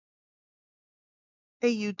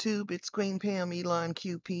Hey YouTube, it's Queen Pam Elon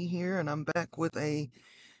QP here, and I'm back with a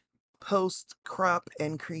post crop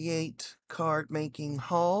and create card making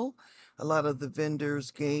haul. A lot of the vendors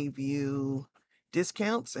gave you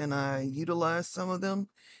discounts and I utilized some of them.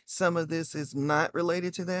 Some of this is not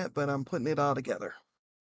related to that, but I'm putting it all together.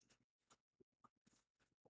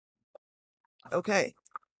 Okay,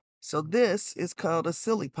 so this is called a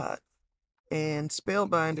silly pot, and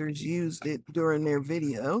Spellbinders used it during their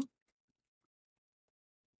video.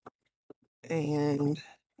 And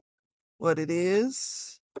what it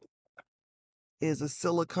is a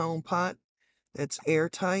silicone pot that's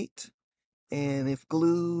airtight. And if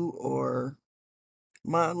glue or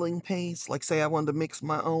modeling paste, like say I wanted to mix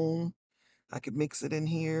my own, I could mix it in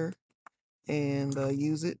here and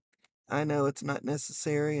use it. I know it's not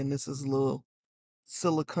necessary, and this is little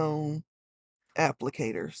silicone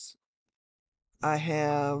applicators. I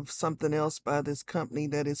have something else by this company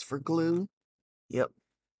that is for glue. Yep.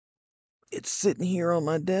 It's sitting here on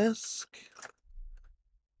my desk.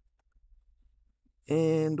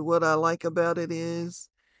 And what I like about it is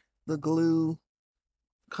the glue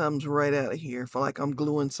comes right out of here. If like I'm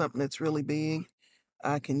gluing something that's really big,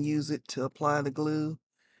 I can use it to apply the glue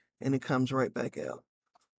and it comes right back out.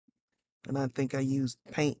 And I think I used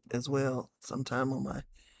paint as well sometime on my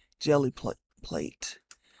jelly plate.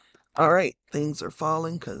 All right, things are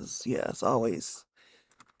falling because, yeah, as always,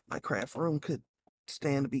 my craft room could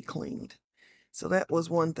stand to be cleaned. So that was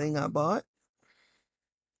one thing I bought.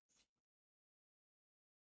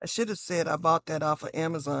 I should have said I bought that off of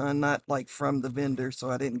Amazon, not like from the vendor, so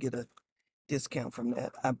I didn't get a discount from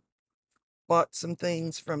that. I bought some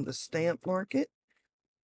things from the stamp market.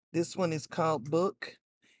 This one is called Book,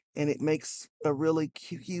 and it makes a really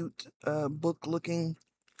cute book looking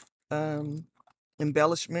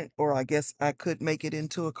embellishment, or I guess I could make it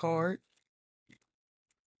into a card.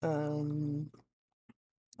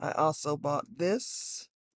 I also bought this,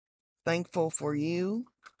 Thankful for You.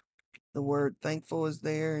 The word thankful is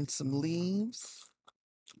there, and some leaves.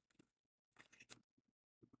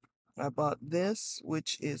 I bought this,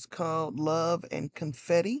 which is called Love and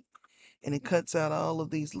Confetti, and it cuts out all of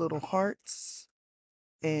these little hearts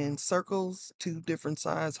and circles, two different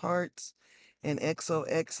size hearts, and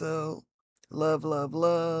XOXO, love, love,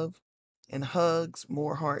 love, and hugs,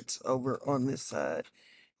 more hearts over on this side.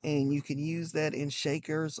 And you can use that in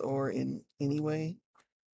shakers or in any way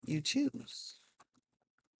you choose.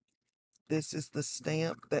 This is the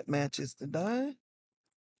stamp that matches the die.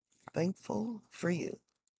 Thankful for You.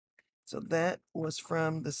 So that was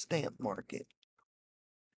from the stamp market.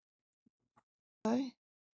 And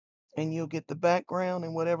you'll get the background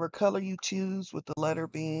in whatever color you choose, with the letter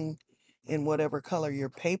being in whatever color your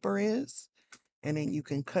paper is. And then you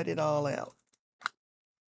can cut it all out.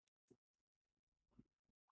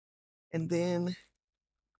 And then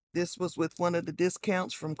this was with one of the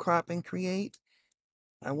discounts from Crop and Create.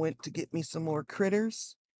 I went to get me some more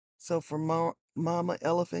critters. So for Mama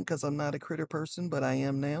Elephant, because I'm not a critter person, but I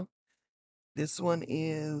am now. This one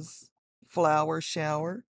is Flower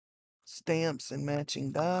Shower, stamps and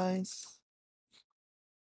matching dies.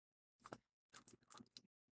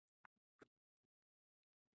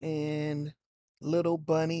 And Little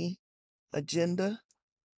Bunny Agenda.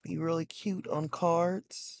 Be really cute on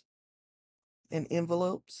cards and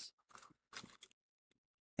envelopes.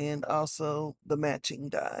 And also the matching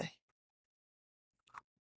die.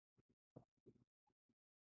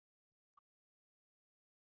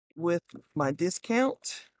 With my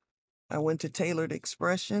discount, I went to Tailored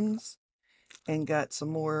Expressions and got some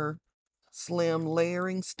more slim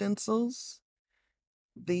layering stencils.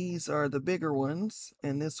 These are the bigger ones,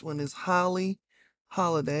 and this one is Holly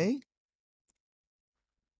Holiday.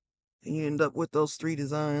 And you end up with those three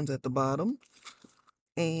designs at the bottom.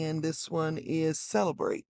 And this one is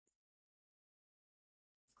Celebrate.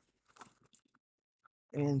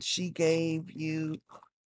 And she gave you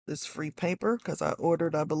this free paper because I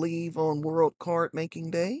ordered, I believe, on World Card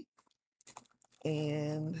Making Day,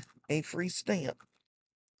 and a free stamp.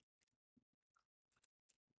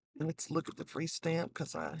 Let's look at the free stamp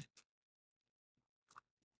because I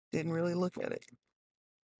didn't really look at it.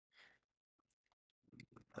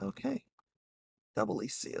 Okay, doubly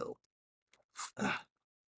sealed. Ah,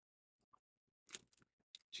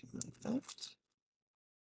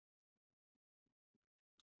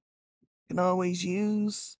 can always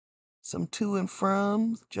use some to and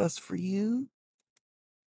from, just for you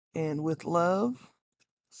and with love.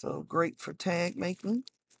 So great for tag making.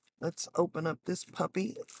 Let's open up this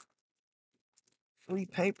puppy. Free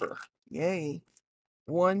paper. Yay.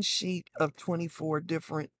 One sheet of 24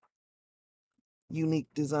 different unique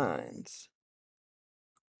designs.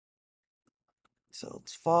 So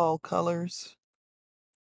it's fall colors.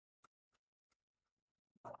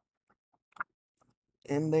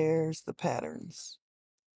 And there's the patterns.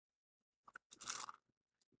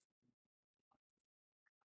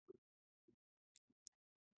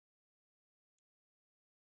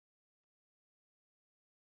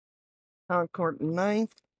 Concord knife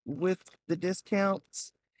with the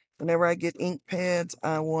discounts. Whenever I get ink pads,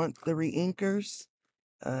 I want the reinkers.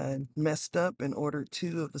 Messed up and ordered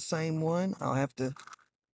two of the same one. I'll have to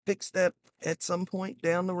fix that at some point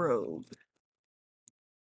down the road.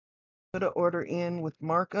 Put an order in with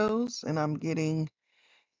Marcos, and I'm getting,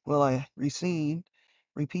 well, I received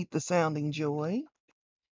Repeat the Sounding Joy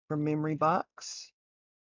from Memory Box.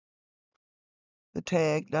 The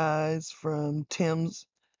tag dies from Tim's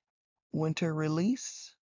winter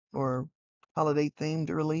release or holiday themed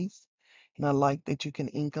release. And I like that you can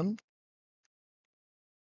ink them.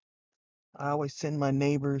 I always send my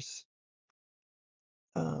neighbors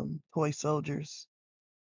toy soldiers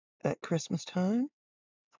at Christmas time.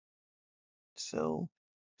 So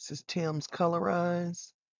this is Tim's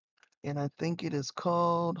Colorize, and I think it is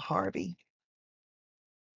called Harvey.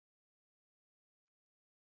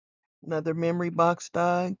 Another memory box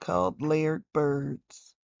die called Layered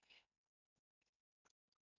Birds.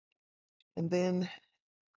 And then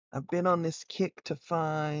I've been on this kick to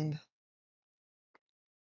find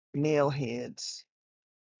nail heads.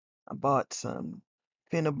 I bought some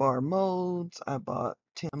Finnabar molds. I bought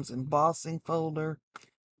Tim's embossing folder.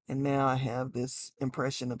 And now I have this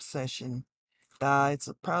Impression Obsession die. It's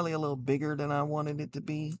probably a little bigger than I wanted it to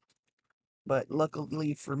be. But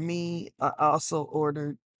luckily for me, I also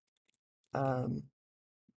ordered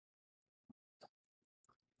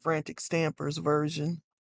Frantic Stampers version.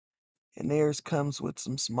 And theirs comes with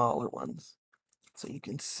some smaller ones. So you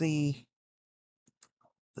can see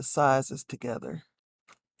the sizes together.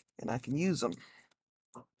 And I can use them.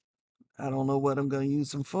 I don't know what I'm going to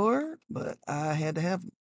use them for, but I had to have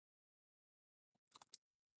them.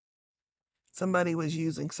 Somebody was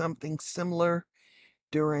using something similar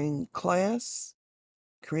during class,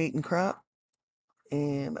 Create and Crop,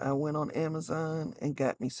 and I went on Amazon and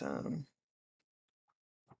got me some.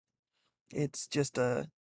 It's just a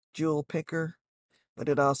jewel picker, but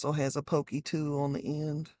it also has a pokey tool on the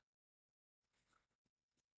end.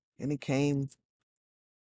 And it came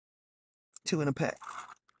 2 in a pack.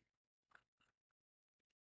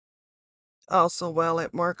 Also, while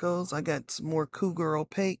at Marco's, I got some more Cougar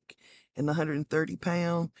Opaque in the 130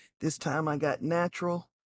 pound. This time I got natural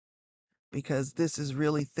because this is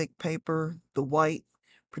really thick paper. The white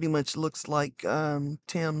pretty much looks like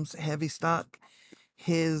Tim's Heavy Stock.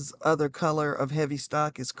 His other color of Heavy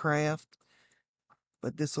Stock is Craft,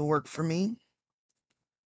 but this will work for me.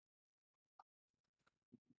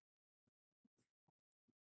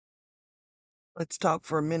 Let's talk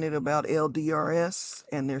for a minute about LDRS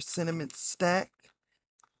and their sentiment stack.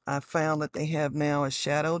 I found that they have now a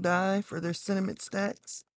shadow die for their sentiment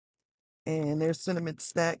stacks. And their sentiment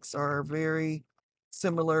stacks are very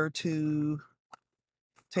similar to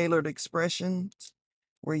Tailored Expressions,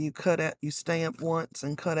 where you stamp once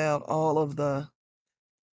and cut out all of the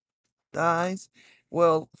dies.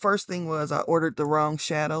 Well, first thing was I ordered the wrong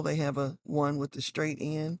shadow. They have a one with the straight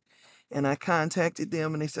end. And I contacted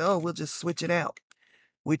them and they said, oh, we'll just switch it out,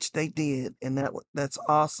 which they did. And that's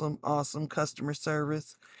awesome, awesome customer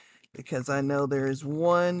service, because I know there is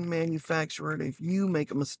one manufacturer that if you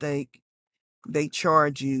make a mistake, they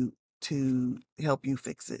charge you to help you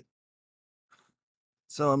fix it.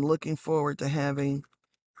 So I'm looking forward to having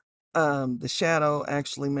the shadow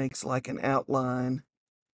actually makes like an outline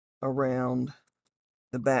around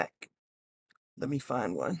the back. Let me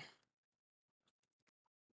find one.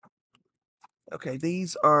 Okay,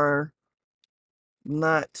 these are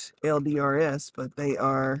not LDRS, but they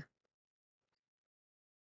are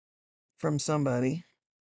from somebody.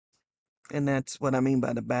 And that's what I mean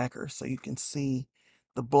by the backer. So you can see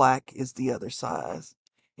the black is the other size.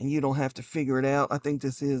 And you don't have to figure it out. I think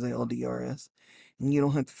this is LDRS. And you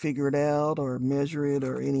don't have to figure it out or measure it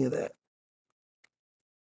or any of that.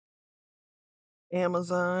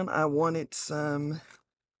 Amazon, I wanted some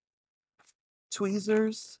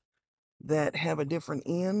tweezers that have a different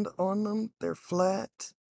end on them. They're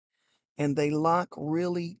flat and they lock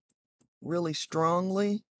really, really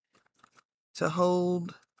strongly to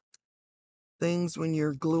hold things when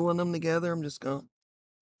you're gluing them together. I'm just going to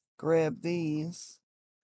grab these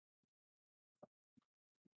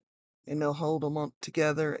and they'll hold them on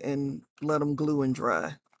together and let them glue and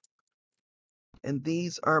dry. And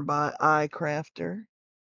these are by iCrafter,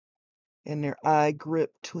 and they're iGrip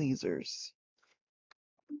tweezers.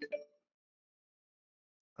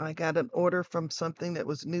 I got an order from something that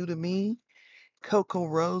was new to me, Coco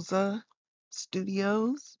Rosa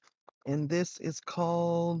Studios, and this is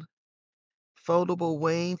called Foldable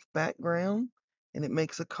Wave Background, and it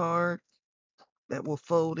makes a card that will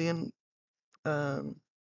fold in, um,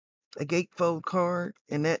 a gatefold card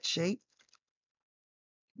in that shape.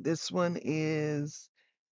 This one is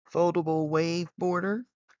foldable wave border,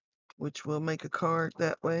 which will make a card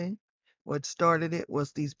that way. What started it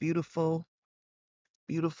was these beautiful,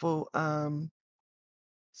 beautiful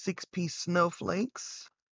 6-piece snowflakes,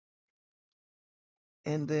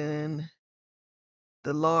 and then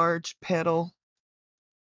the large petal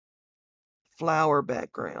flower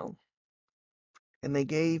background. And they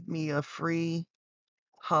gave me a free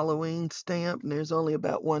Halloween stamp, and there's only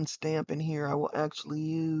about one stamp in here I will actually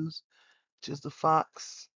use, which is the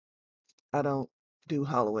fox. I don't do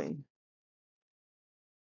Halloween.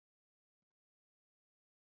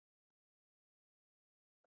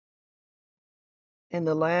 And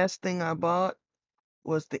the last thing I bought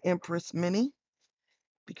was the Empress Mini,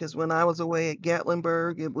 because when I was away at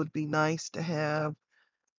Gatlinburg, it would be nice to have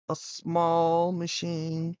a small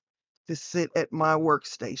machine to sit at my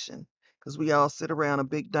workstation, because we all sit around a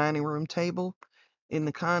big dining room table in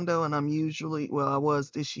the condo, and I'm usually, well, I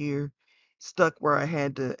was this year, stuck where I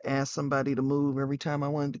had to ask somebody to move every time I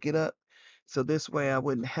wanted to get up. So this way I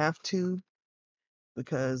wouldn't have to,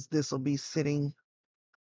 because this will be sitting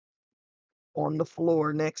on the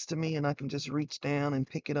floor next to me and I can just reach down and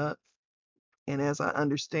pick it up. And as I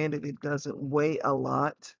understand it, it doesn't weigh a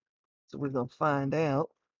lot. So we're going to find out.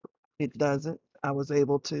 It doesn't. I was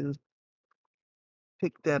able to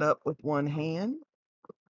pick that up with one hand,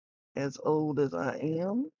 as old as I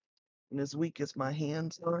am and as weak as my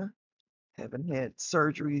hands are. Haven't had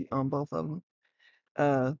surgery on both of them.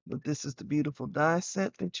 But this is the beautiful die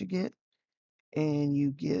set that you get, and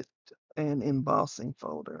you get an embossing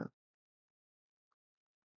folder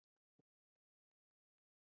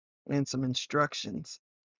and some instructions.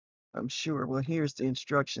 I'm sure. Well, here's the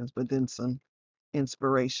instructions, but then some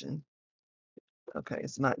inspiration. Okay,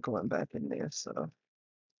 it's not going back in there, so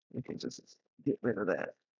we can just get rid of that.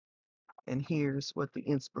 And here's what the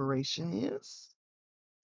inspiration is.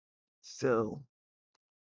 So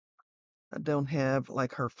I don't have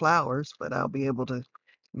like her flowers, but I'll be able to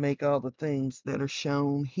make all the things that are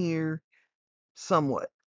shown here somewhat,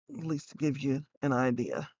 at least to give you an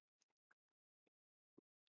idea.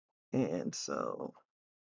 And so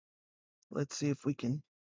let's see if we can,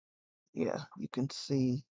 yeah, you can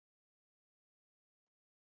see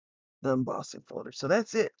the embossing folder. So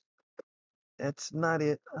that's it. That's not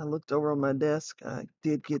it. I looked over on my desk. I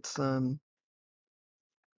did get some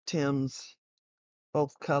Tim's,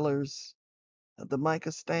 both colors of the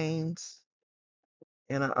mica stains.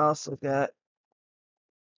 And I also got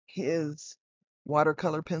his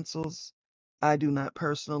watercolor pencils. I do not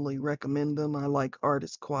personally recommend them. I like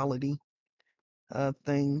artist quality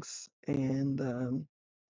things. And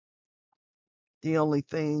the only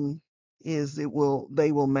thing is they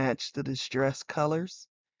will match the distress colors.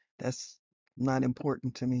 That's not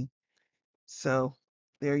important to me. So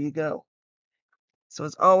there you go. So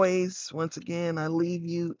as always, once again, I leave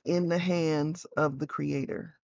you in the hands of the creator.